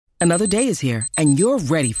Another day is here, and you're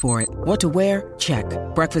ready for it. What to wear? Check.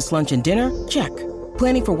 Breakfast, lunch, and dinner? Check.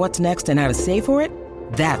 Planning for what's next and how to save for it?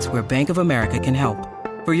 That's where Bank of America can help.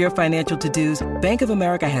 For your financial to-dos, Bank of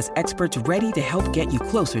America has experts ready to help get you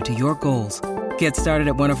closer to your goals. Get started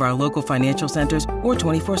at one of our local financial centers or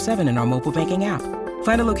 24/7 in our mobile banking app.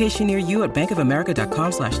 Find a location near you at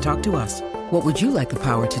bankofamerica.com/talktous. What would you like the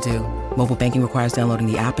power to do? Mobile banking requires downloading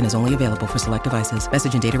the app and is only available for select devices.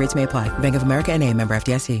 Message and data rates may apply. Bank of America N.A., member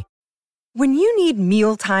FDIC. When you need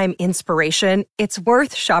mealtime inspiration, it's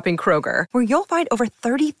worth shopping Kroger, where you'll find over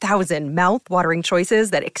 30,000 mouth-watering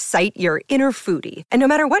choices that excite your inner foodie. And no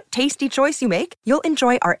matter what tasty choice you make, you'll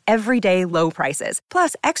enjoy our everyday low prices,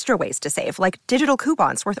 plus extra ways to save, like digital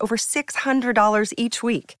coupons worth over $600 each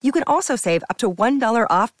week. You can also save up to $1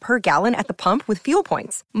 off per gallon at the pump with fuel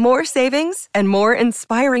points. More savings and more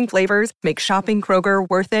inspiring flavors make shopping Kroger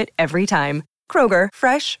worth it every time. Kroger,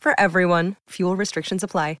 fresh for everyone. Fuel restrictions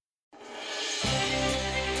apply.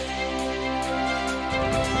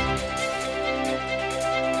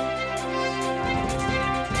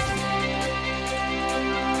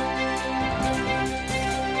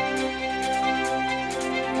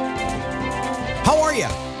 How are you?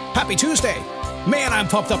 Happy Tuesday. Man, I'm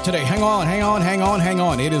pumped up today. Hang on.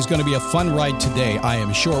 It is going to be a fun ride today, I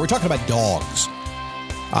am sure. We're talking about dogs.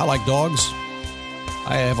 I like dogs.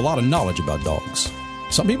 I have a lot of knowledge about dogs.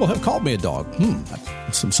 Some people have called me a dog.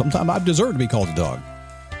 Sometimes I've deserved to be called a dog.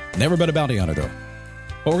 Never been a bounty hunter, though.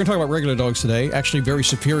 But we're going to talk about regular dogs today. Actually, very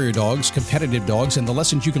superior dogs, competitive dogs, and the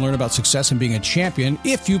lessons you can learn about success and being a champion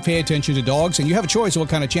if you pay attention to dogs and you have a choice of what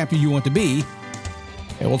kind of champion you want to be.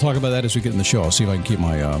 And we'll talk about that as we get in the show. I'll see if I can keep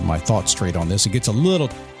my thoughts straight on this. It gets a little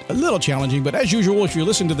challenging, but as usual, if you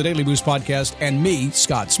listen to the Daily Boost podcast and me,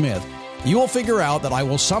 Scott Smith, you will figure out that I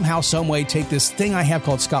will somehow, some way take this thing I have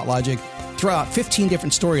called Scott Logic, throw out 15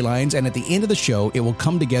 different storylines, and at the end of the show, it will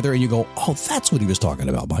come together and you go, oh, that's what he was talking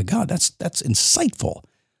about. My God, that's insightful.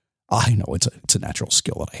 I know it's a natural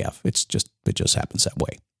skill that I have. It just happens that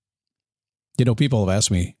way. You know, people have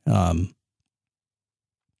asked me,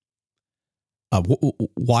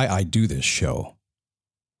 why I do this show,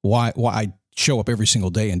 why I show up every single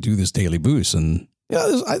day and do this Daily Boost. And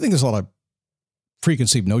I think there's a lot of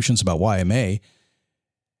preconceived notions about why I may.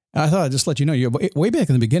 And I thought I'd just let you know, way back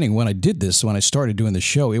in the beginning when I did this, when I started doing the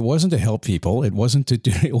show, it wasn't to help people. It wasn't to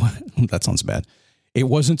do that sounds bad. It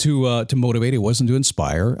wasn't to motivate. It wasn't to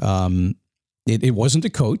inspire. It wasn't to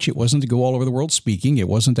coach. It wasn't to go all over the world speaking. It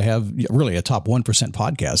wasn't to have really a top 1%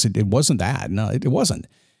 podcast. It wasn't that. No, it wasn't.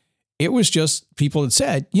 It was just people had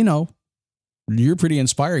said, you're pretty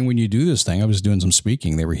inspiring when you do this thing. I was doing some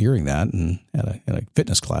speaking. They were hearing that and at a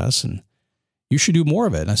fitness class, and you should do more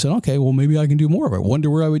of it. And I said, okay, well, maybe I can do more of it. Wonder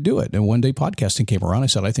where I would do it. And one day podcasting came around. I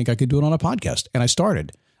said, I think I could do it on a podcast. And I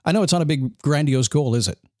started. I know it's not a big grandiose goal, is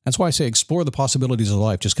it? That's why I say explore the possibilities of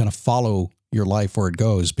life. Just kind of follow your life where it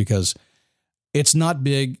goes, because it's not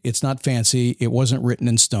big. It's not fancy. It wasn't written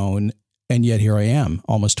in stone. And yet here I am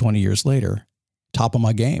almost 20 years later, top of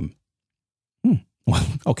my game. Well,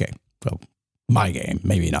 okay. Well, my game,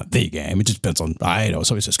 maybe not the game. It just depends on, I know.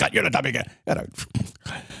 Somebody says, Scott, you're the top of your game.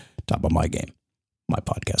 Top of my game, my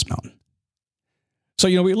podcast mountain. So,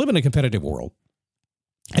 we live in a competitive world.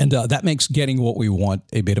 And that makes getting what we want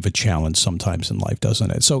a bit of a challenge sometimes in life,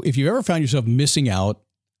 doesn't it? So if you ever found yourself missing out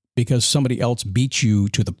because somebody else beat you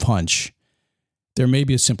to the punch, there may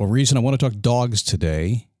be a simple reason. I want to talk dogs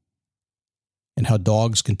today and how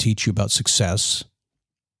dogs can teach you about success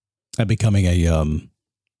and becoming a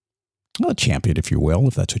champion, if you will,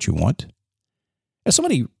 if that's what you want. There's so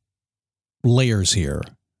many layers here.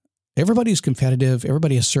 Everybody's competitive.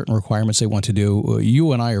 Everybody has certain requirements they want to do.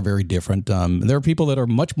 You and I are very different. There are people that are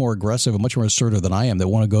much more aggressive and much more assertive than I am that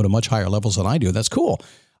want to go to much higher levels than I do. That's cool.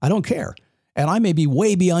 I don't care. And I may be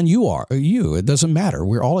way beyond you. It doesn't matter.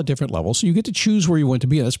 We're all at different levels. So you get to choose where you want to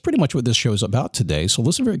be. And that's pretty much what this show is about today. So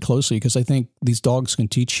listen very closely, because I think these dogs can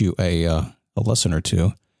teach you a lesson or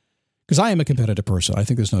two. Because I am a competitive person. I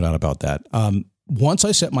think there's no doubt about that. Once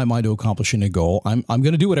I set my mind to accomplishing a goal, I'm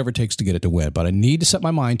going to do whatever it takes to get it to win. But I need to set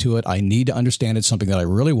my mind to it. I need to understand it's something that I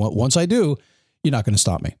really want. Once I do, you're not going to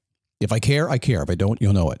stop me. If I care, I care. If I don't,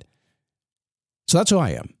 you'll know it. So that's who I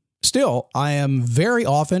am. Still, I am very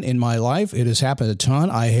often in my life, it has happened a ton.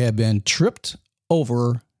 I have been tripped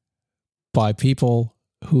over by people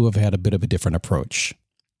who have had a bit of a different approach.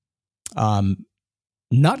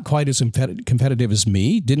 Not quite as competitive as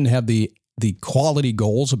me, didn't have the quality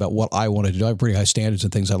goals about what I wanted to do. I have pretty high standards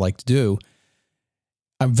and things I like to do.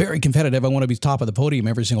 I'm very competitive. I want to be top of the podium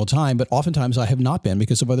every single time, but oftentimes I have not been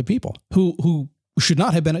because of other people who should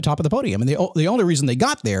not have been at top of the podium. And the only reason they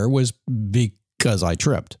got there was because I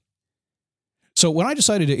tripped. So when I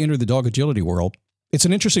decided to enter the dog agility world, it's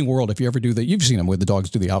an interesting world if you ever do that. You've seen them where the dogs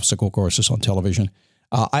do the obstacle courses on television.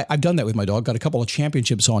 I've done that with my dog, got a couple of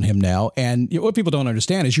championships on him now. And what people don't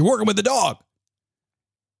understand is you're working with the dog.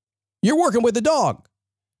 You're working with the dog.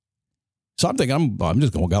 So I'm thinking, I'm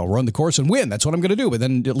just going to go run the course and win. That's what I'm going to do. But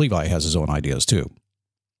then Levi has his own ideas too.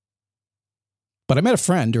 But I met a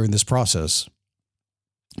friend during this process,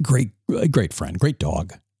 great friend, great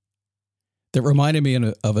dog, that reminded me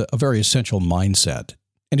of a very essential mindset.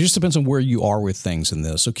 And it just depends on where you are with things in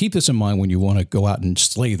this. So keep this in mind when you want to go out and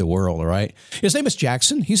slay the world, all right? His name is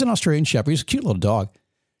Jackson. He's an Australian Shepherd. He's a cute little dog.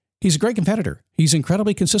 He's a great competitor. He's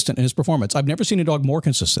incredibly consistent in his performance. I've never seen a dog more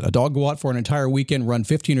consistent. A dog go out for an entire weekend, run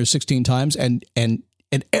 15 or 16 times, and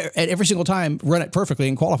every single time run it perfectly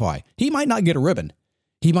and qualify. He might not get a ribbon.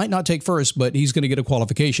 He might not take first, but he's going to get a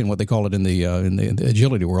qualification, what they call it in the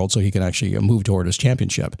agility world, so he can actually move toward his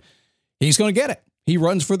championship. He's going to get it. He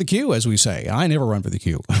runs for the queue, as we say. I never run for the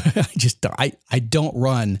queue. I don't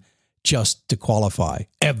run just to qualify,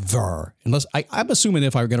 ever. Unless I'm assuming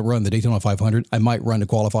if I were going to run the Daytona 500, I might run to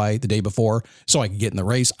qualify the day before so I can get in the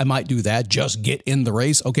race. I might do that, just get in the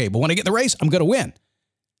race. Okay, but when I get in the race, I'm going to win.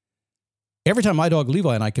 Every time my dog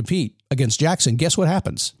Levi and I compete against Jackson, guess what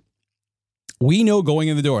happens? We know going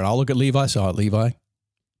in the door, and I'll look at Levi, Levi,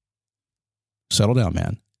 settle down,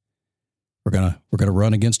 man. We're gonna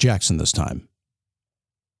run against Jackson this time.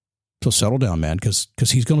 So settle down, man, because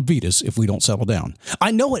he's going to beat us if we don't settle down. I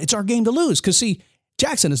know it. It's our game to lose because, see,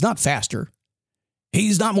 Jackson is not faster.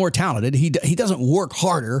 He's not more talented. He doesn't work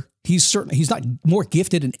harder. He's not more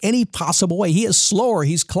gifted in any possible way. He is slower.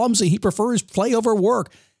 He's clumsy. He prefers play over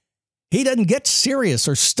work. He doesn't get serious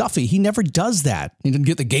or stuffy. He never does that. He doesn't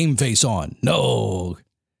get the game face on. No.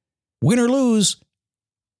 Win or lose,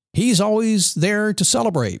 he's always there to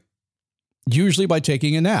celebrate. Usually by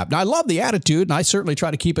taking a nap. Now, I love the attitude, and I certainly try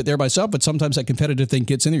to keep it there myself, but sometimes that competitive thing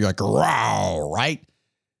gets in there. You're like, wow, right?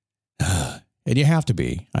 And you have to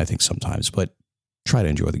be, I think, sometimes, but try to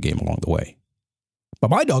enjoy the game along the way. But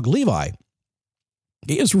my dog, Levi,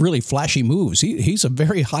 he has really flashy moves. He's a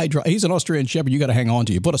very high drive. He's an Australian Shepherd. You got to hang on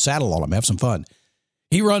to. You put a saddle on him, have some fun.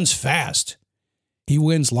 He runs fast. He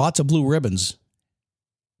wins lots of blue ribbons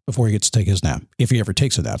before he gets to take his nap, if he ever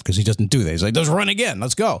takes a nap, because he doesn't do that. He's like, let's run again.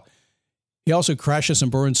 Let's go. He also crashes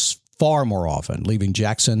and burns far more often, leaving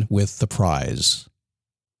Jackson with the prize.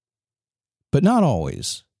 But not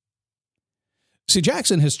always. See,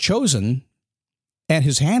 Jackson has chosen, and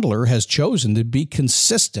his handler has chosen to be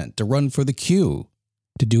consistent, to run for the queue,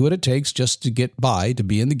 to do what it takes just to get by, to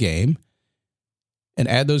be in the game, and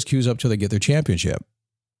add those queues up till they get their championship.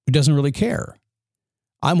 He doesn't really care.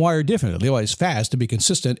 I'm wired differently. Levi's fast to be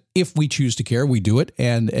consistent. If we choose to care, we do it,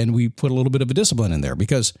 and we put a little bit of a discipline in there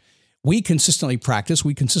because we consistently practice.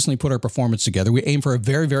 We consistently put our performance together. We aim for a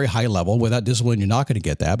very, very high level. Without discipline, you're not going to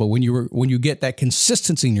get that. But when you get that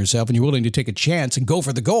consistency in yourself and you're willing to take a chance and go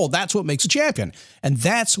for the goal, that's what makes a champion. And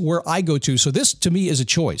that's where I go to. So this, to me, is a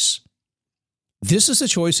choice. This is a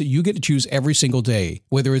choice that you get to choose every single day,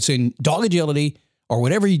 whether it's in dog agility or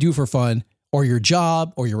whatever you do for fun or your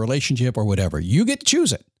job or your relationship or whatever. You get to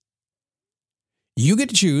choose it. You get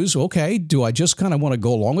to choose, okay, do I just kind of want to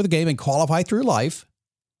go along with the game and qualify through life?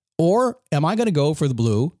 Or am I going to go for the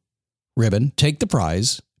blue ribbon, take the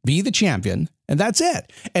prize, be the champion, and that's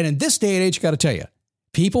it? And in this day and age, I got to tell you,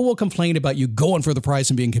 people will complain about you going for the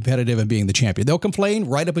prize and being competitive and being the champion. They'll complain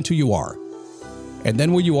right up until you are. And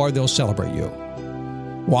then when you are, they'll celebrate you.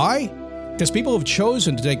 Why? Because people have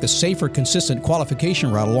chosen to take the safer, consistent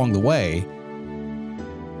qualification route along the way.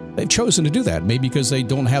 They've chosen to do that, maybe because they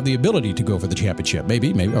don't have the ability to go for the championship. Maybe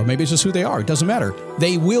it's just who they are. It doesn't matter.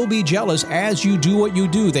 They will be jealous as you do what you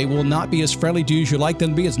do. They will not be as friendly to you as you like them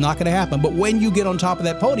to be. It's not going to happen. But when you get on top of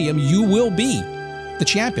that podium, you will be the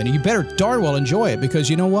champion. And you better darn well enjoy it because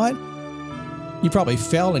you know what? You probably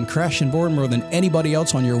fell and crashed and burned more than anybody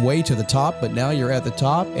else on your way to the top, but now you're at the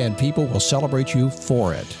top and people will celebrate you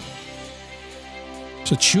for it.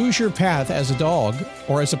 So choose your path as a dog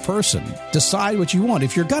or as a person. Decide what you want.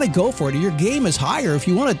 If you're going to go for it, your game is higher. If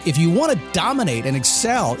you want to dominate and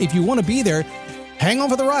excel, if you want to be there, hang on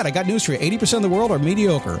for the ride. I got news for you. 80% of the world are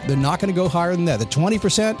mediocre. They're not going to go higher than that. The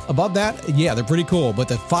 20% above that, yeah, they're pretty cool. But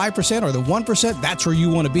the 5% or the 1%, that's where you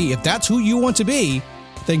want to be. If that's who you want to be,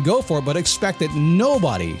 then go for it. But expect that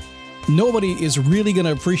nobody is really going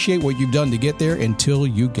to appreciate what you've done to get there until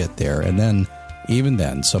you get there. And then even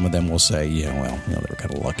then, some of them will say, they were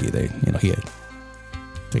kind of lucky. They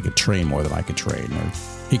could train more than I could train, or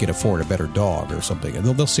he could afford a better dog or something. And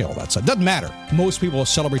they'll say all that stuff. Doesn't matter. Most people will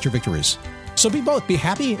celebrate your victories. So be both. Be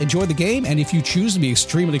happy, enjoy the game, and if you choose to be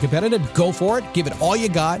extremely competitive, go for it. Give it all you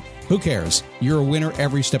got. Who cares? You're a winner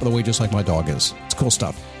every step of the way, just like my dog is. It's cool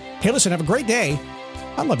stuff. Hey, listen, have a great day.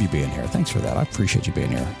 I love you being here. Thanks for that. I appreciate you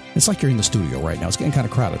being here. It's like you're in the studio right now. It's getting kind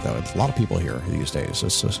of crowded, though. It's a lot of people here these days.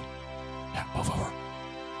 It's just, yeah, move over.